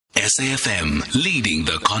SAFM, leading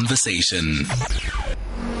the conversation.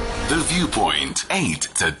 The Viewpoint, 8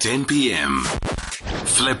 to 10 p.m.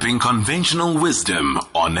 Flipping conventional wisdom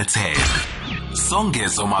on its head.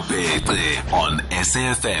 Songezo Mapete on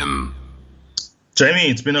SAFM.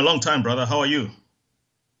 Jamie, it's been a long time, brother. How are you?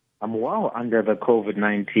 I'm well under the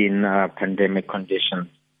COVID-19 pandemic conditions.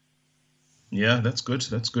 Yeah, that's good.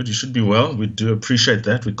 That's good. You should be well. We do appreciate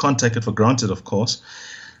that. We can't take it for granted, of course.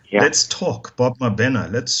 Yeah. Let's talk Bob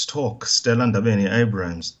Mabena. Let's talk Stella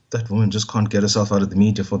Ndabeni-Abrahams. That woman just can't get herself out of the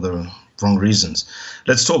media for the wrong reasons.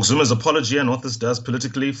 Let's talk Zuma's apology and what this does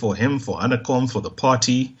politically for him, for Anacom, for the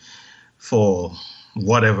party, for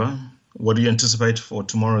whatever. What do you anticipate for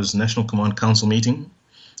tomorrow's National Command Council meeting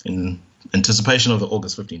in anticipation of the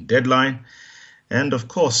August 15 deadline? And of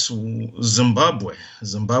course, Zimbabwe.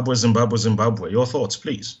 Your thoughts,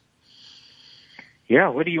 please. Yeah,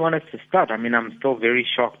 where do you want us to start? I mean, I'm still very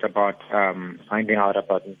shocked about finding out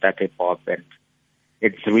about Mighti Bob, and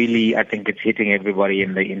it's really, I think it's hitting everybody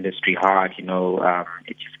in the industry hard. You know,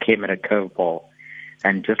 it just came at a curveball.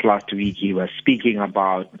 And just last week, he was speaking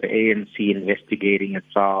about the ANC investigating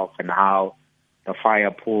itself and how the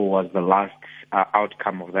fire pool was the last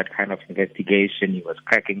outcome of that kind of investigation. He was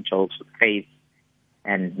cracking jokes with faith,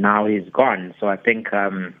 and now he's gone. So I think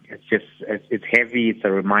it's heavy. It's a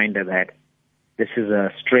reminder that this is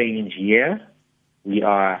a strange year. We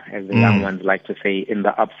are, as the young ones like to say, in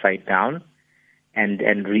the upside down.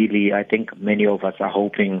 And really, I think many of us are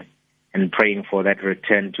hoping and praying for that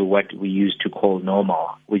return to what we used to call normal,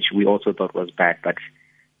 which we also thought was bad. But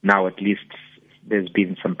now at least there's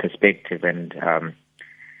been some perspective, and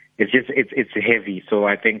it's heavy. So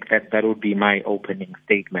I think that would be my opening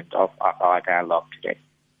statement of our dialogue today.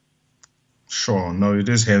 Sure. No, it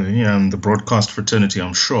is heavy, and the broadcast fraternity,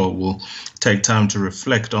 I'm sure, will take time to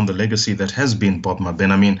reflect on the legacy that has been Bob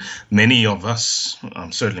Mabena. I mean, many of us,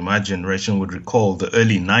 certainly my generation, would recall the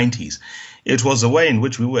early 90s. It was a way in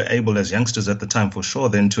which we were able, as youngsters at the time, for sure,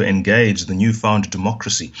 then to engage the newfound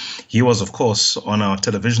democracy. He was, of course, on our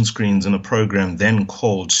television screens in a program then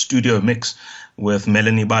called Studio Mix, with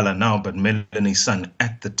Melanie Bala now, but Melanie's son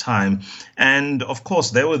at the time. And of course,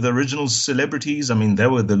 they were the original celebrities. I mean, they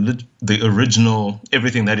were the original,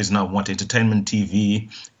 everything that is now what, Entertainment TV,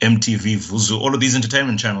 MTV, Vuzu, all of these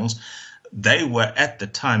entertainment channels. They were at the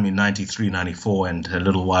time in 93, 94, and a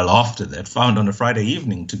little while after that, found on a Friday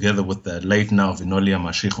evening together with the late now Vinolia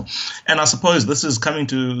Mashiko. And I suppose this is coming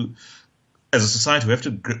to, as a society, we have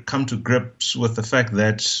to come to grips with the fact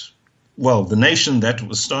that, well, the nation that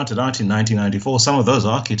was started out in 1994, some of those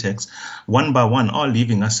architects, one by one, are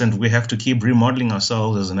leaving us, and we have to keep remodeling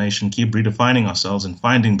ourselves as a nation, keep redefining ourselves and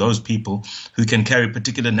finding those people who can carry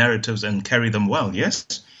particular narratives and carry them well,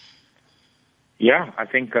 yes? Yeah, I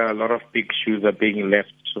think a lot of big shoes are being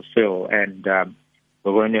left to fill, and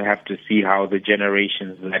we're going to have to see how the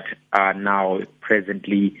generations that are now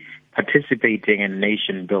presently participating in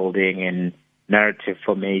nation building and narrative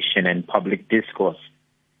formation and public discourse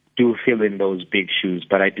do fill in those big shoes.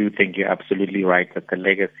 But I do think you're absolutely right that the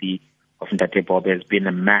legacy of Mighti Bob has been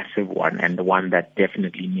a massive one, and the one that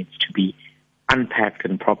definitely needs to be unpacked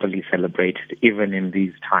and properly celebrated, even in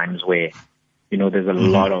these times where, you know, there's a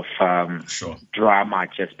lot of drama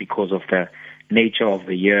just because of the nature of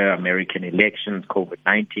the year, American elections,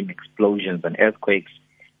 COVID-19 explosions and earthquakes.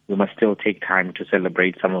 We must still take time to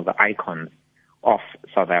celebrate some of the icons of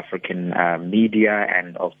South African media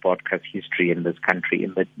and of broadcast history in this country,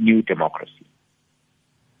 in the new democracy.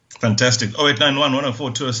 Fantastic.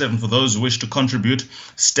 0891-104-207 for those who wish to contribute.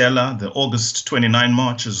 Stella, the August 29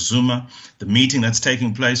 march, Zuma, the meeting that's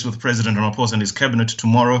taking place with President Ramaphosa and his cabinet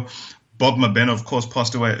tomorrow. Bob Mabena, of course,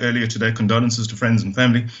 passed away earlier today. Condolences to friends and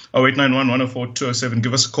family. 0891-104-207.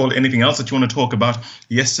 Give us a call. Anything else that you want to talk about?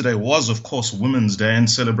 Yesterday was, of course, Women's Day, and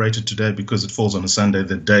celebrated today because it falls on a Sunday.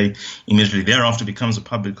 The day immediately thereafter becomes a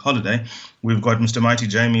public holiday. We've got Mr. Mighti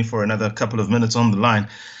Jamie for another couple of minutes on the line.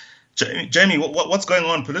 Jamie, what's going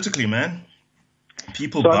on politically, man?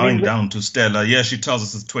 People bowing down to Stella. Yeah, she tells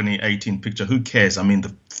us it's 2018 picture. Who cares? I mean,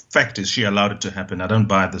 the fact is she allowed it to happen. I don't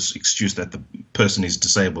buy this excuse that the person is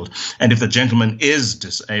disabled. And if the gentleman is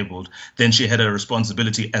disabled, then she had a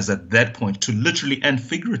responsibility as at that point to literally and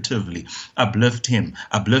figuratively uplift him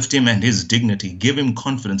and his dignity, give him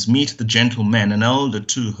confidence, meet the gentleman, an elder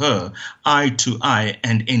to her, eye to eye,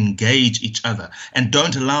 and engage each other. And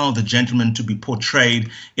don't allow the gentleman to be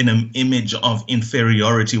portrayed in an image of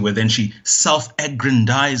inferiority where then she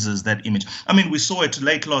self-aggrandizes that image. I mean, we saw it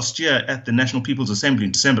late last year at the National People's Assembly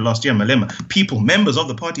in December last year, Malema, people, members of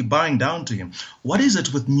the party bowing down to him. What is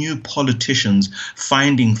it with new politicians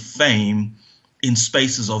finding fame in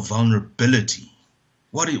spaces of vulnerability?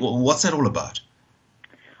 What's that all about?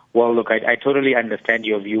 Well, look, I totally understand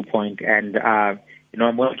your viewpoint, and I'm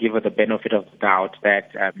going to give her the benefit of the doubt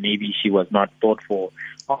that maybe she was not thoughtful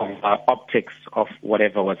of optics of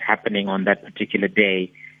whatever was happening on that particular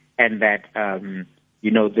day, and that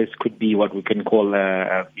this could be what we can call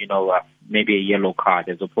maybe a yellow card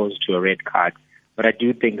as opposed to a red card. But I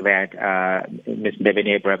do think that Ms.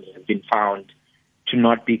 Ndebele-Abrahams has been found to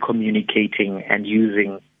not be communicating and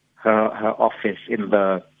using her office in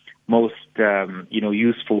the most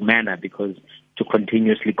useful manner, because to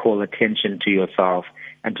continuously call attention to yourself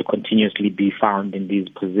and to continuously be found in these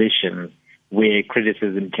positions where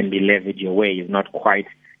criticism can be levied your way is not quite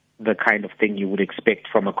the kind of thing you would expect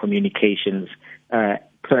from a communications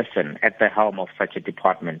person at the helm of such a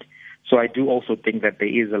department. So I do also think that there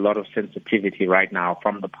is a lot of sensitivity right now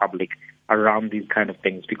from the public around these kind of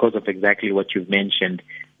things because of exactly what you've mentioned,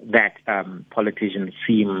 that politicians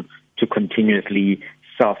seem to continuously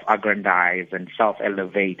self-aggrandize and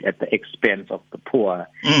self-elevate at the expense of the poor.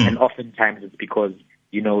 And oftentimes it's because,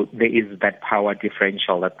 there is that power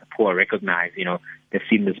differential that the poor recognize. They've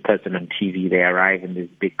seen this person on TV, they arrive in these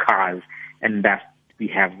big cars, and thus we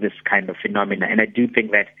have this kind of phenomena. And I do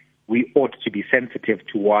think that we ought to be sensitive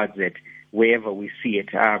towards it wherever we see it.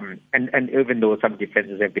 And even though some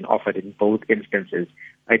defenses have been offered in both instances,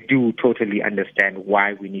 I do totally understand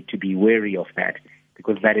why we need to be wary of that,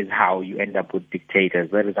 because that is how you end up with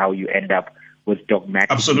dictators. That is how you end up with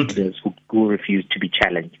dogmatic leaders who refuse to be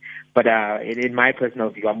challenged. But in my personal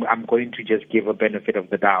view, I'm going to just give a benefit of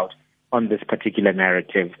the doubt on this particular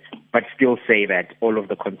narrative, but still say that all of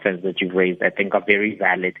the concerns that you've raised, I think, are very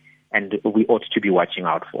valid and we ought to be watching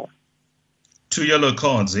out for. 2 yellow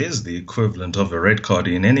cards is the equivalent of a red card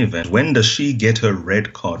in any event. When does she get her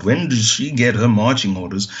red card? When does she get her marching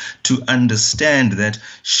orders to understand that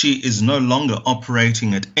she is no longer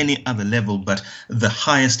operating at any other level but the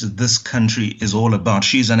highest this country is all about?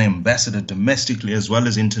 She's an ambassador domestically as well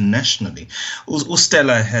as internationally.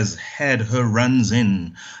 Stella has had her runs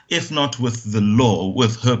in, if not with the law,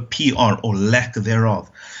 with her PR or lack thereof.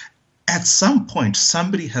 At some point,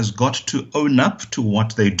 somebody has got to own up to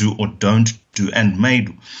what they do or don't do and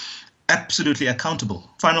made absolutely accountable.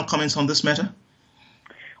 Final comments on this matter?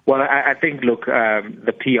 Well, I think, look,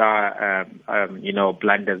 the PR,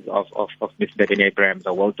 blunders of Ms. Ndebele-Abrahams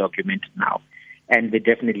are well documented now. And there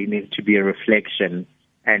definitely needs to be a reflection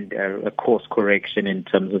and a course correction in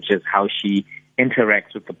terms of just how she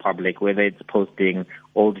interacts with the public, whether it's posting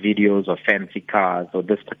old videos or fancy cars or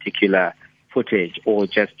this particular footage or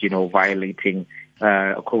just, violating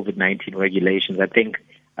COVID-19 regulations. I think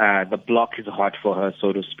the block is hot for her,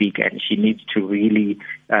 so to speak, and she needs to really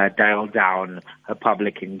dial down her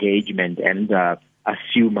public engagement and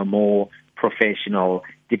assume a more professional,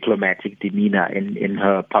 diplomatic demeanor in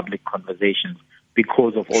her public conversations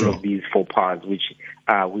because of all of these faux pas, which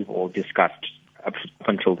we've all discussed up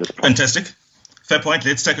until this point. Fantastic. Fair point.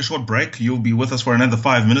 Let's take a short break. You'll be with us for another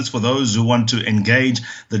 5 minutes. For those who want to engage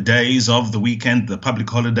the days of the weekend, the public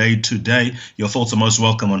holiday today, your thoughts are most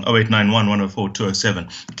welcome on 0891 104 207.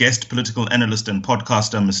 Guest political analyst and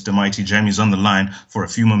podcaster Mr. Mighty Jamie is on the line for a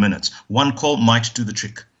few more minutes. One call might do the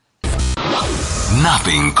trick.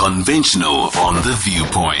 Nothing conventional on The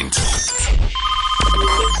Viewpoint.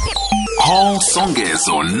 Call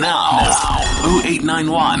Songezo now.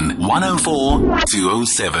 0891 104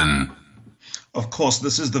 207. Of course,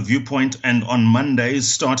 this is The Viewpoint, and on Mondays,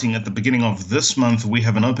 starting at the beginning of this month, we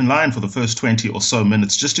have an open line for the first 20 or so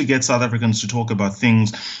minutes just to get South Africans to talk about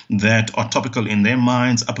things that are topical in their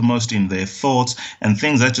minds, uppermost in their thoughts, and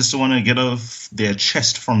things that just want to get off their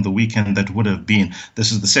chest from the weekend that would have been.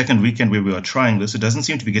 This is the second weekend where we are trying this. It doesn't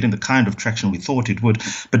seem to be getting the kind of traction we thought it would,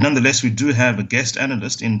 but nonetheless, we do have a guest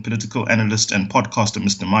analyst political analyst and podcaster,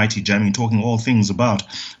 Mr. Mighty Jamie, talking all things about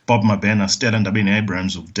Bob Mabena, Stella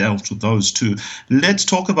Ndebele-Abrahams, who've dealt with those two. Let's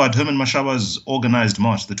talk about Herman Mashaba's organized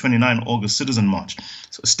march, the 29 August Citizen March,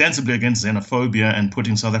 so ostensibly against xenophobia and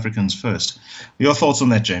putting South Africans first. Your thoughts on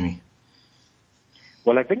that, Jamie?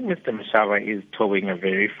 Well, I think Mr. Mashaba is towing a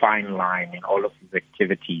very fine line in all of his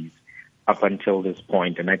activities up until this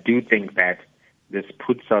point. And I do think that this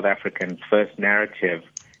Put South Africans First narrative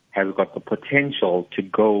has got the potential to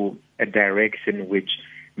go a direction which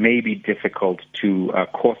may be difficult to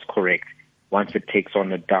course correct once it takes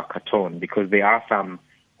on a darker tone, because there are some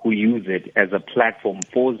who use it as a platform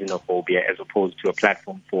for xenophobia as opposed to a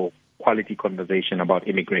platform for quality conversation about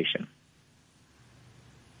immigration.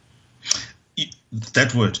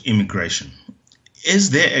 That word, immigration. Is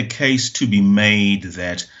there a case to be made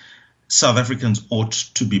that South Africans ought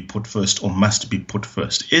to be put first or must be put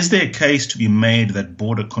first? Is there a case to be made that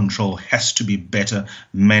border control has to be better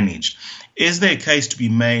managed? Is there a case to be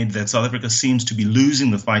made that South Africa seems to be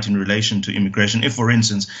losing the fight in relation to immigration? If, for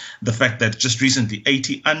instance, the fact that just recently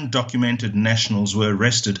 80 undocumented nationals were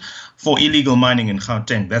arrested for illegal mining in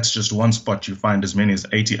Gauteng, that's just one spot you find as many as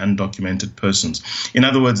 80 undocumented persons. In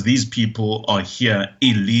other words, these people are here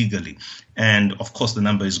illegally. And of course, the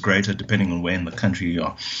number is greater depending on where in the country you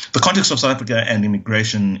are. The context of South Africa and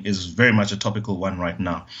immigration is very much a topical one right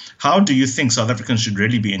now. How do you think South Africans should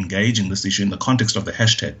really be engaging this issue in the context of the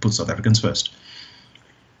hashtag Put South Africans First?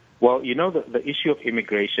 Well, you know, the issue of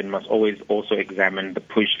immigration must always also examine the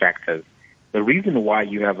push factors. The reason why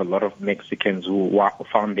you have a lot of Mexicans who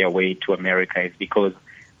found their way to America is because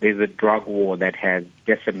there's a drug war that has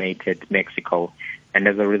decimated Mexico. And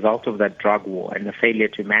as a result of that drug war and the failure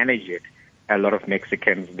to manage it, a lot of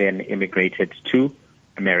Mexicans then immigrated to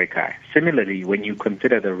America. Similarly, when you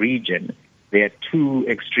consider the region, there are two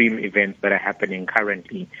extreme events that are happening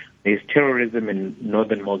currently. There's terrorism in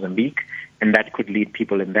northern Mozambique, and that could lead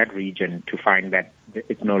people in that region to find that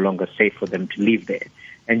it's no longer safe for them to live there.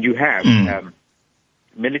 And you have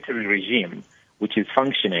military regime, which is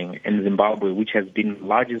functioning in Zimbabwe, which has been the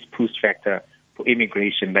largest push factor for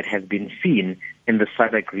immigration that has been seen in the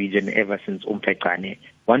SADC region ever since Umpekane.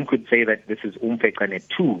 One could say that this is Umpekane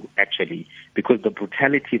 2, actually, because the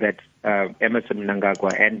brutality that Emerson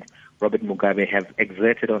Mnangagwa and Robert Mugabe have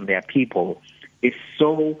exerted on their people is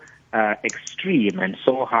so extreme and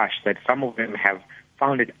so harsh that some of them have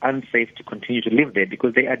found it unsafe to continue to live there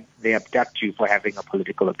because they abduct you for having a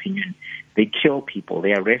political opinion. They kill people,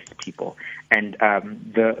 they arrest people, and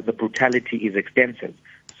the brutality is extensive.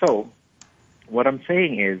 So what I'm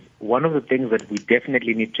saying is one of the things that we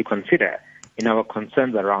definitely need to consider in our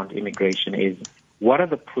concerns around immigration is what are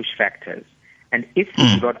the push factors? And if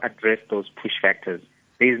we do not address those push factors,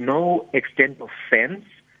 there is no extent of fence,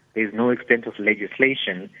 there is no extent of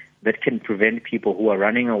legislation that can prevent people who are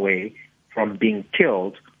running away from being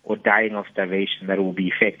killed or dying of starvation that will be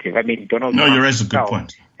effective. I mean, Donald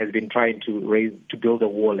Trump has been trying to build a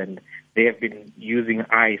wall, and they have been using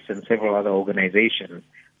ICE and several other organizations,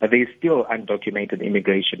 but there is still undocumented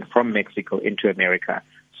immigration from Mexico into America.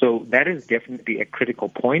 So that is definitely a critical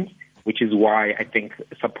point, which is why I think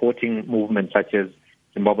supporting movements such as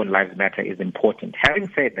Zimbabwean Lives Matter is important.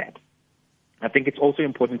 Having said that, I think it's also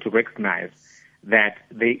important to recognize that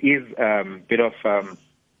there is a bit of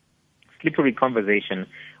slippery conversation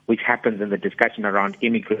which happens in the discussion around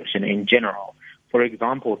immigration in general. For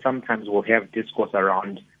example, sometimes we'll have discourse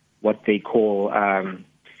around what they call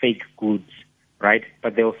fake goods, right?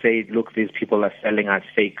 But they'll say, look, these people are selling us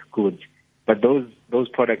fake goods. But those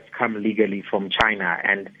products come legally from China,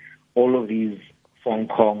 and all of these Hong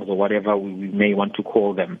Kongs or whatever we may want to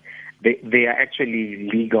call them, they are actually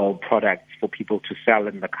legal products for people to sell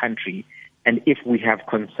in the country. And if we have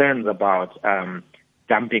concerns about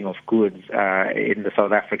dumping of goods in the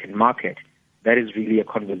South African market, that is really a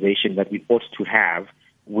conversation that we ought to have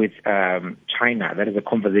with China. That is a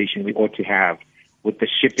conversation we ought to have with the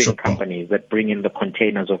shipping companies that bring in the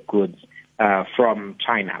containers of goods from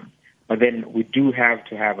China. But then we do have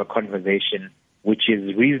to have a conversation which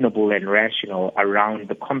is reasonable and rational around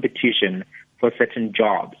the competition for certain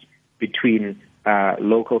jobs between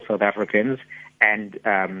local South Africans and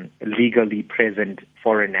legally present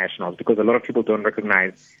foreign nationals, because a lot of people don't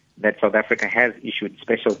recognize that South Africa has issued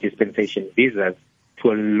special dispensation visas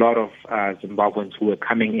to a lot of Zimbabweans who are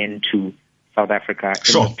coming into South Africa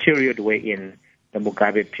in the period wherein the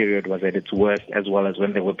Mugabe period was at its worst, as well as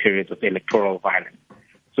when there were periods of electoral violence.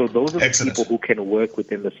 So those are the people who can work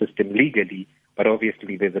within the system legally, but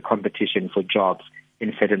obviously there's a competition for jobs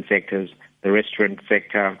in certain sectors. The restaurant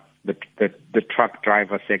sector, the truck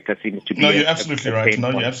driver sector seems to be... No, you're absolutely right.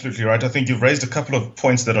 You're absolutely right. I think you've raised a couple of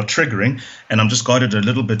points that are triggering, and I'm just guarded a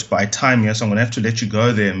little bit by time here, so I'm going to have to let you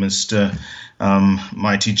go there, Mr.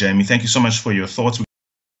 Mighti Jamie. Thank you so much for your thoughts.